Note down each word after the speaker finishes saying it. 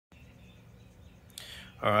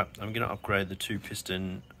Alright, I'm going to upgrade the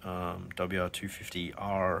 2-piston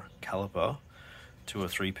WR250R caliper to a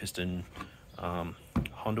 3-piston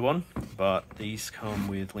Honda one, but these come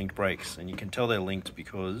with linked brakes, and you can tell they're linked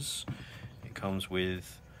because it comes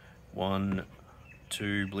with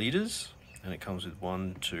 2 bleeders, and it comes with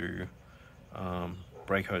 2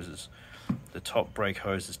 brake hoses. The top brake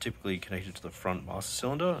hose is typically connected to the front master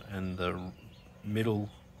cylinder, and the middle,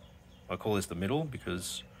 I call this the middle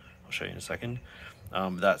because I'll show you in a second,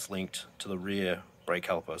 that's linked to the rear brake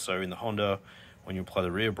caliper. So in the Honda, when you apply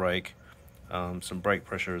the rear brake, some brake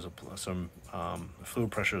pressure is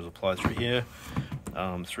fluid pressure is applied through here,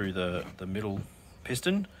 through the middle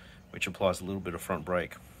piston, which applies a little bit of front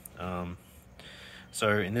brake.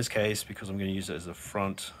 So in this case, because I'm going to use it as a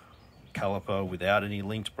front caliper without any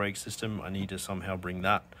linked brake system, I need to somehow bring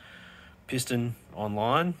that piston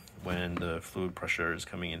online when the fluid pressure is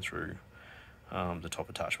coming in through the top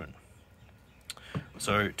attachment.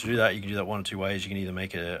 So to do that, you can do that one of 2 ways. You can either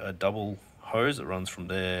make a double hose that runs from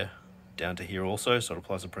there down to here also, so it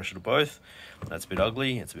applies the pressure to both. That's a bit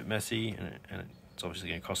ugly, it's a bit messy, and it's obviously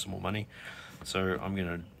going to cost some more money. So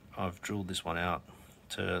I've drilled this one out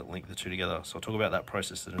to link the 2 together. So I'll talk about that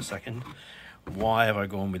process in a second. Why have I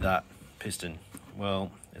gone with that piston?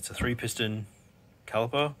 Well, it's a 3-piston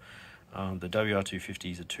caliper. The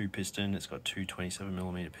WR250 is a 2-piston. It's got 2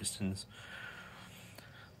 27mm pistons.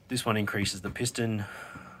 This one increases the piston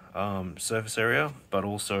surface area, but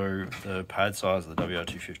also the pad size of the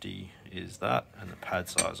WR250 is that, and the pad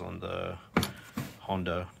size on the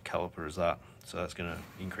Honda caliper is that. So that's going to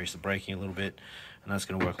increase the braking a little bit, and that's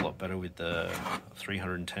going to work a lot better with the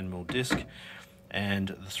 310mm disc. And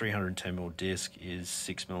the 310mm disc is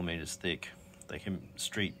 6mm thick.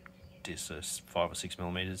 Street discs are 5 or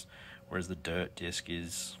 6mm, whereas the dirt disc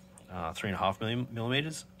is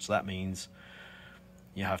 3.5mm. So that means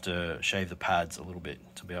you have to shave the pads a little bit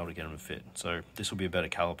to be able to get them to fit. So this will be a better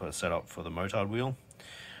caliper setup for the motard wheel.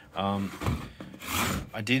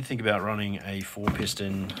 I did think about running a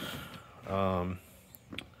 4-piston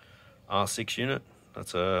R6 unit.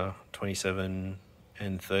 That's a 27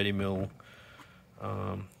 and 30mm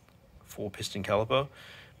 4-piston caliper,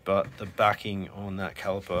 but the backing on that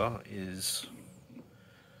caliper is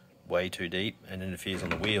way too deep and interferes on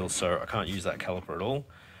the wheel, so I can't use that caliper at all.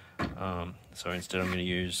 So instead I'm going to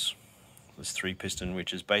use this 3-piston,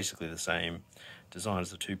 which is basically the same design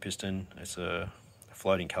as the 2-piston. It's a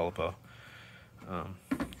floating caliper.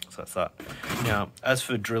 So that's that. Now, as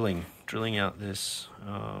for drilling out this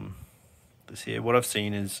here, what I've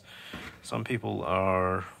seen is some people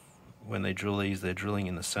are, when they drill these, they're drilling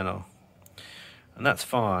in the center, and that's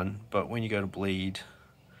fine, but when you go to bleed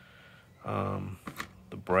the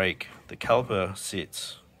brake, the caliper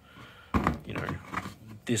sits,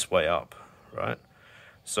 this way up, right?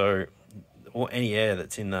 So any air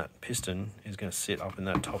that's in that piston is going to sit up in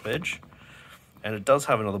that top edge, and it does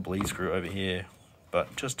have another bleed screw over here,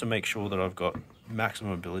 but just to make sure that I've got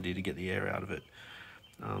maximum ability to get the air out of it,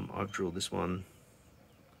 I've drilled this one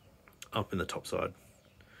up in the top side.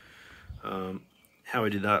 How I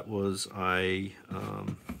did that was I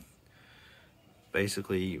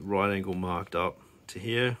basically right angle marked up to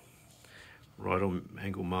here, right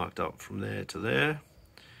angle marked up from there to there,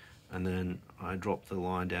 and then I dropped the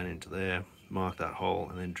line down into there, marked that hole,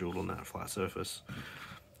 and then drilled on that flat surface.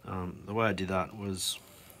 The way I did that was,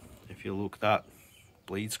 if you look, that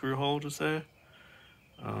bleed screw hole just there,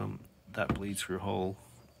 that bleed screw hole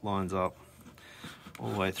lines up all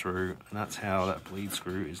the way through, and that's how that bleed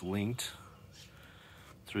screw is linked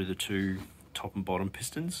through the 2 top and bottom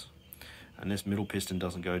pistons, and this middle piston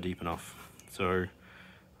doesn't go deep enough. So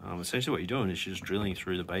essentially what you're doing is you're just drilling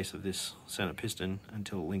through the base of this center piston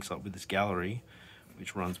until it links up with this gallery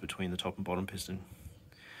which runs between the top and bottom piston.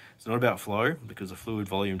 It's not about flow, because the fluid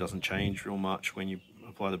volume doesn't change real much when you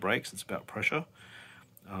apply the brakes. It's about pressure.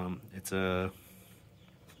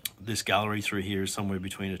 This gallery through here is somewhere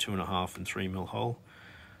between a 2.5 and 3mm hole.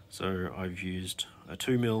 So I've used a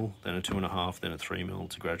 2mm, then a 2.5, then a 3mm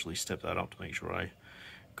to gradually step that up to make sure I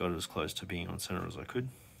got it as close to being on center as I could.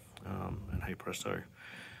 And hey presto,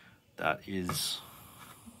 that is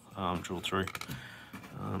drilled through.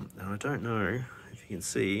 And I don't know if you can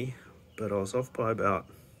see, but I was off by about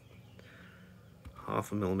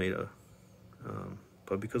 0.5 millimeter.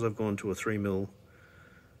 But because I've gone to a 3mm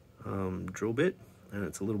drill bit, and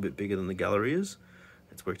it's a little bit bigger than the gallery is,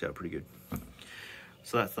 it's worked out pretty good.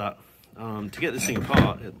 So that's that. To get this thing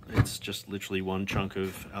apart, it's just literally one chunk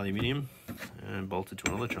of aluminium and bolted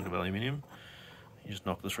to another chunk of aluminium. You just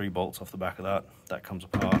knock the 3 bolts off the back of that, that comes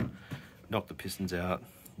apart, knock the pistons out,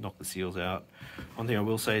 knock the seals out. One thing I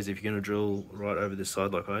will say is if you're going to drill right over this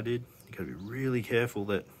side like I did, you got to be really careful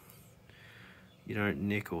that you don't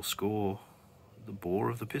nick or score the bore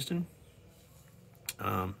of the piston.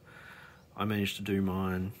 I managed to do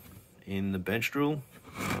mine in the bench drill.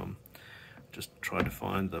 Just tried to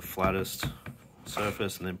find the flattest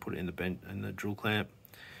surface and then put it in the drill clamp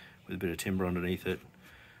with a bit of timber underneath it.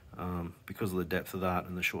 Because of the depth of that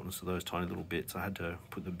and the shortness of those tiny little bits, I had to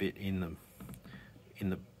put the bit in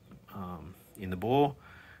the bore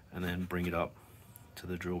and then bring it up to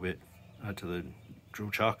the drill bit, to the drill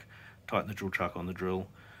chuck, tighten the drill chuck on the drill.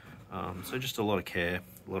 So just a lot of care,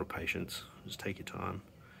 a lot of patience. Just take your time,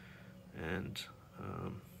 and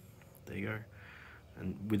there you go.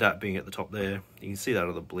 And with that being at the top there, you can see that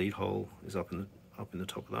other bleed hole is up in the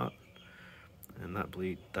top of that, and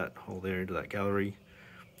that hole there into that gallery.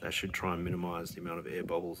 That should try and minimize the amount of air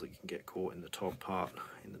bubbles that can get caught in the top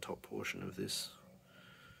portion of this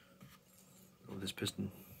piston.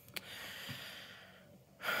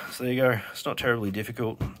 So there you go. It's not terribly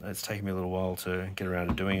difficult. It's taken me a little while to get around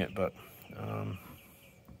to doing it, but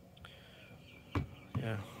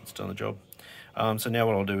yeah, it's done the job. So now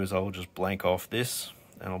what I'll do is I'll just blank off this,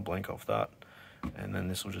 and I'll blank off that, and then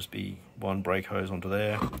this will just be one brake hose onto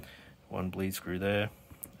there, one bleed screw there,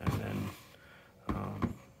 and then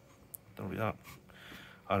that'll be that.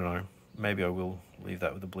 I don't know, maybe I will leave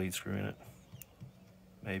that with a bleed screw in it.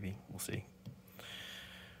 Maybe, we'll see.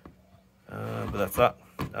 But that's that.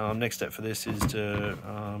 Next step for this is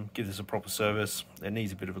to give this a proper service. It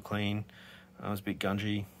needs a bit of a clean. It's a bit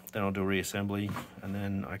gungy. Then I'll do a reassembly, and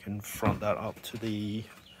then I can front that up to the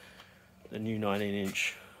new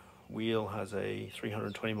 19-inch wheel. Has a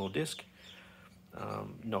 320mm disc.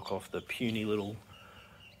 Knock off the puny little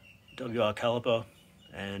WR caliper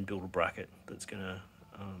and build a bracket that's going to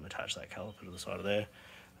attach that caliper to the side of there.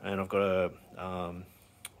 And I've got a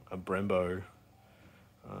Brembo,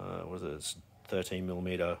 what is it? It's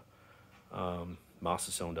 13mm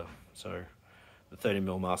master cylinder. So the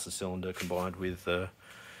 30mm master cylinder combined with the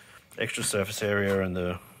extra surface area and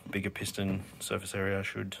the bigger piston surface area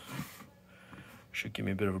should give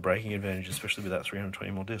me a bit of a braking advantage, especially with that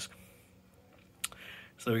 320mm disc.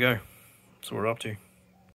 So there we go. That's what we're up to.